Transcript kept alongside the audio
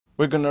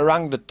We're gonna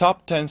rank the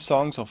top 10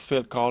 songs of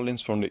Phil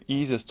Collins from the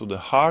easiest to the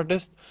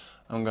hardest.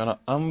 I'm gonna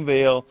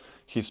unveil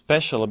his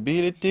special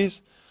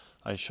abilities.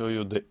 I show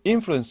you the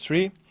influence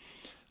tree.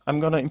 I'm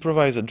gonna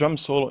improvise a drum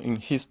solo in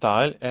his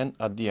style, and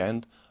at the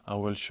end I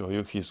will show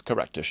you his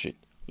character sheet.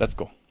 Let's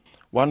go.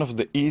 One of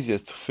the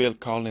easiest Phil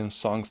Collins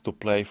songs to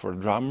play for a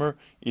drummer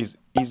is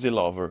Easy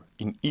Lover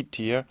in E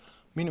tier,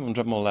 minimum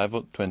drum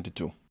level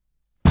 22.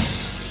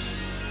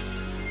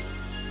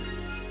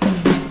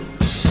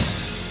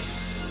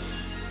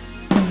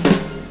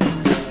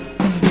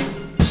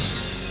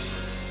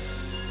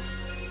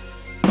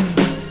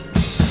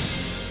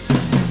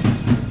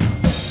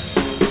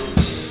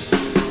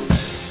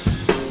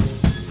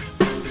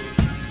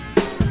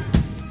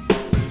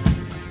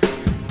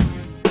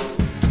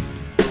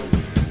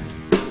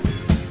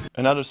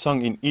 Another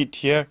song in E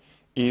tier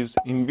is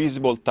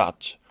Invisible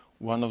Touch,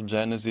 one of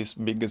Genesis'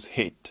 biggest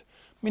hits,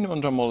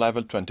 minimum drum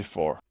level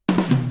 24.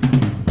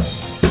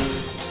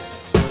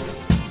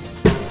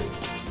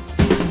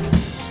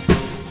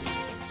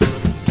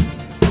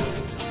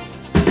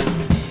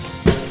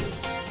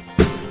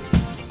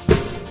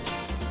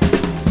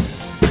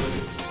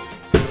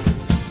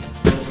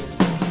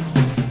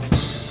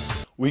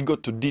 We go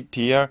to D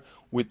tier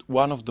with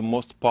one of the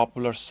most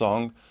popular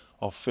songs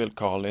of Phil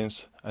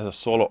Collins as a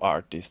solo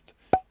artist,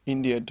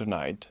 In the Air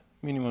Tonight,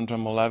 minimum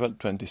drum level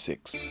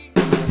 26.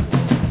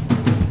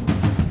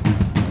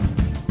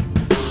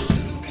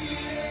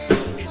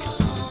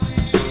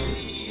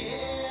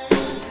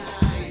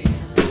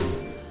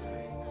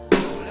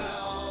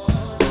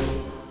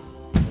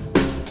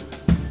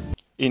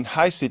 In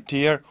high C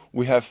tier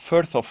we have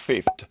Firth of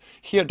Fifth.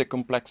 Here the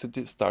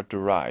complexity starts to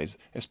rise,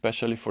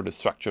 especially for the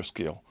structure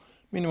skill,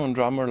 minimum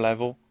drummer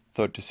level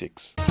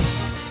 36.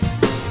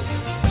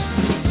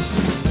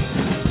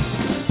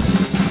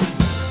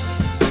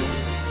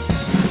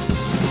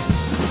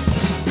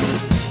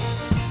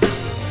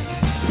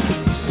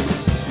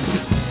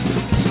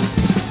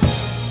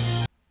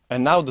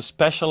 And now the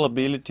special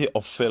ability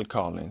of Phil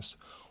Collins.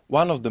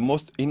 One of the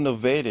most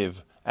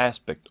innovative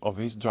aspects of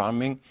his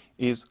drumming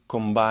is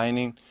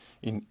combining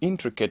in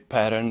intricate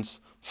patterns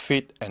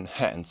feet and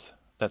hands.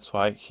 That's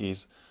why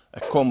he's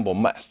a combo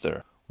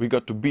master. We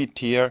got to B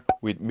tier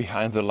with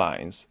Behind the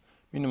Lines,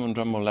 minimum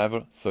drum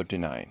level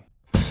 39.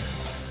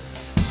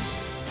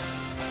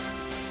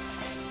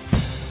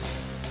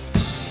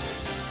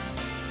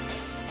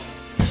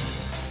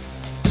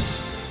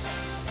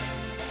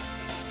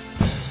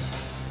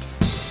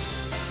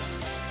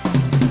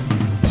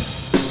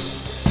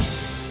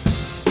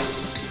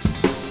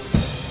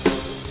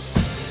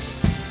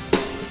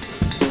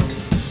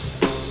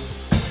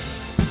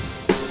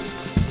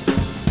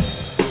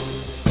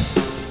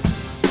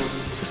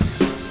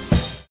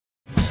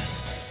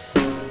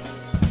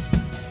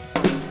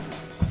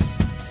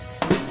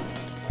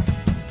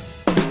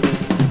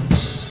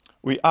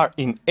 We are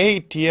in A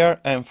tier,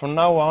 and from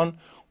now on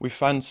we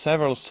find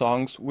several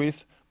songs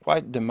with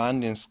quite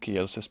demanding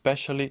skills,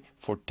 especially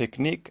for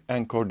technique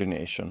and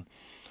coordination.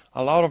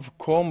 A lot of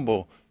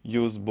combo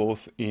used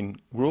both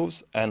in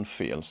grooves and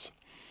fills.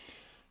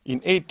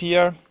 In A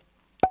tier,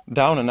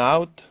 Down and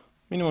Out,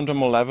 minimum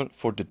drum level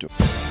 42.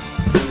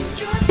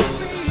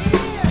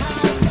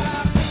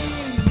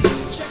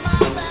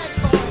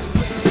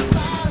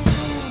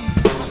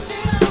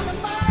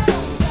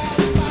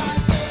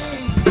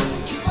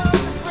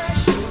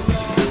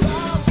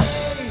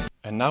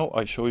 And now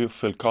I show you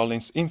Phil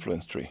Collins'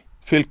 influence tree.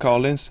 Phil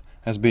Collins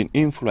has been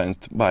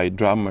influenced by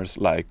drummers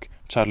like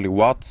Charlie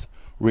Watts,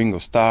 Ringo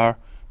Starr,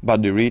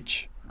 Buddy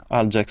Rich,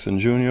 Al Jackson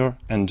Jr.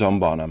 and John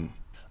Bonham.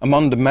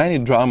 Among the many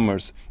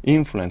drummers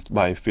influenced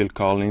by Phil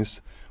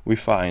Collins, we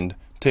find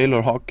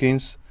Taylor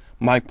Hawkins,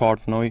 Mike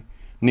Portnoy,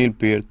 Neil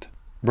Peart,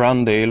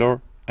 Brann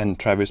Dailor and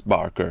Travis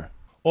Barker.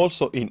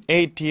 Also in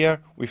A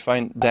tier we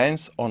find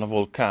Dance on a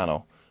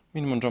Volcano,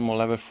 minimum drum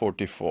level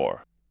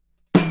 44.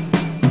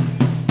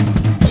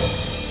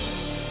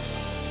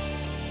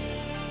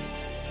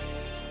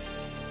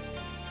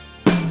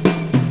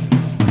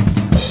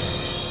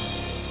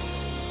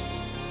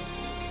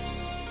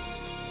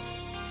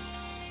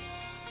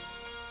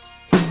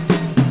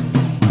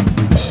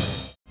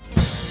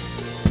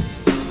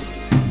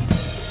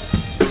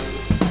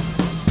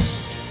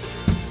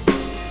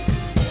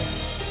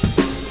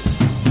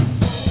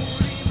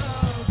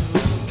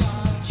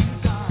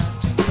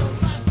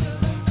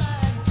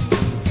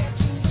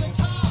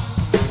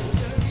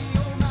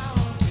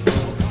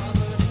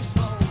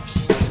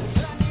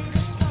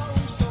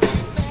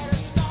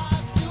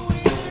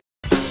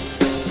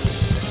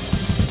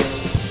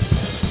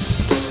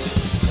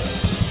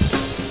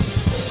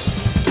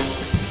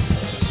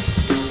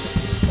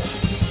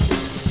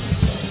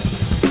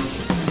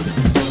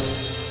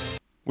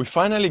 We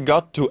finally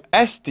got to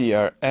S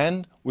tier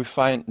and we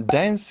find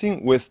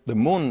Dancing with the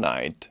Moon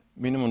Knight,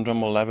 minimum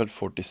drum level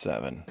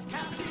 47.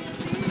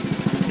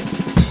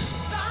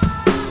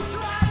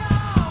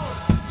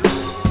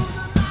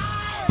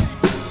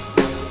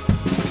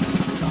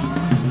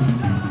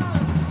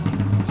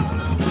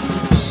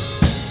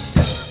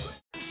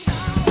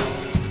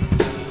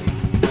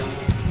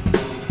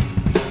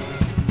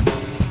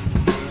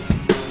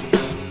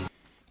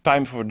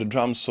 Time for the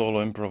drum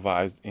solo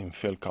improvised in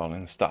Phil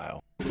Collins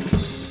style.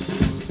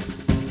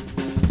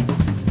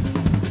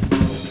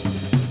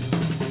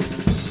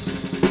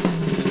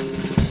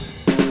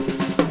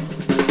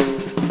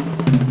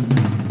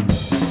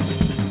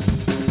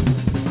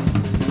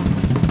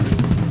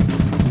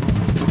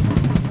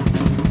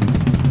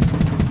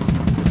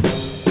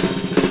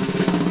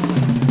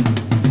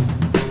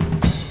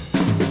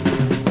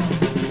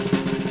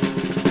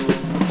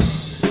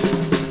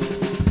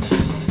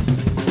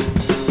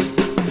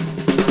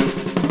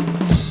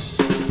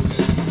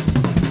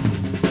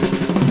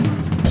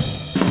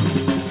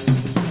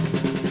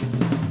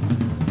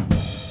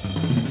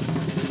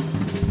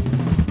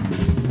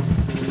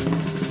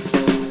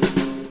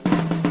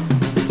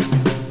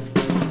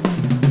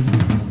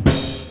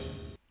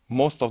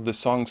 Most of the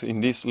songs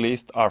in this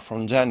list are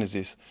from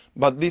Genesis,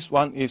 but this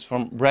one is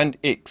from Brand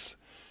X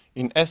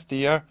in S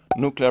tier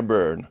Nuclear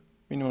Burn,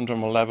 minimum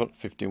drum level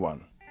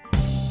 51.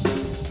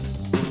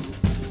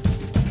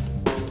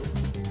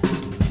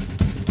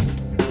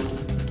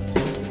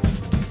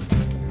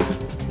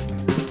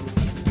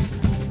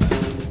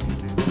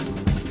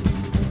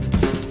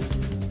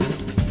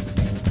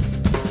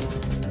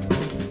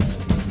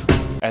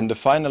 And the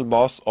final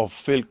boss of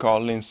Phil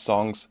Collins'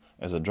 songs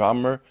as a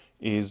drummer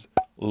is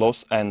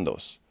Los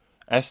Endos,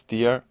 S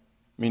tier,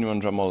 minimum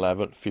drum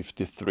level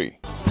 53.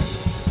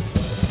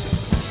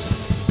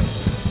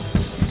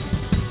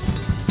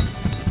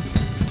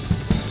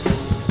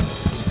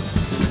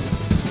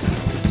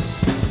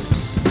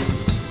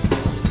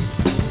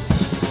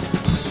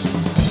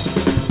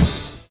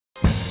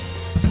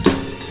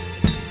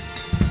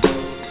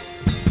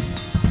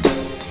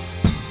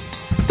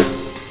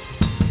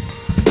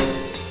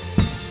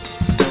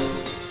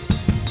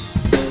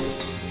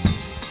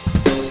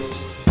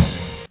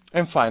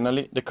 And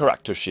finally, the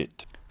character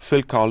sheet.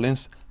 Phil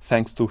Collins,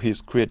 thanks to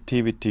his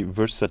creativity,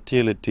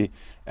 versatility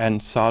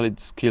and solid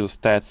skill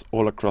stats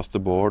all across the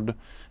board,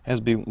 has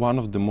been one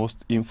of the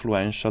most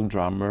influential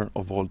drummers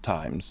of all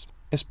times,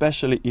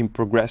 especially in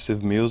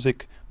progressive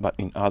music, but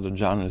in other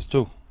genres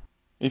too.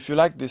 If you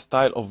like this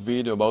style of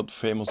video about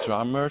famous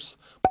drummers,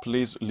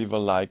 please leave a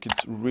like,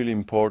 it's really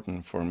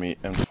important for me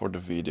and for the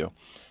video.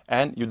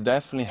 And you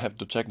definitely have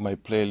to check my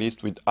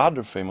playlist with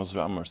other famous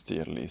drummers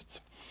tier lists.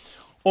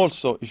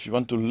 Also, if you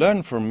want to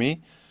learn from me,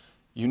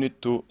 you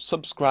need to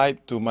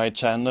subscribe to my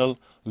channel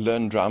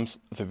Learn Drums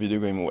the Video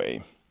Game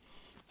Way.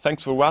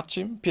 Thanks for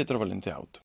watching, Pietro Valenti out.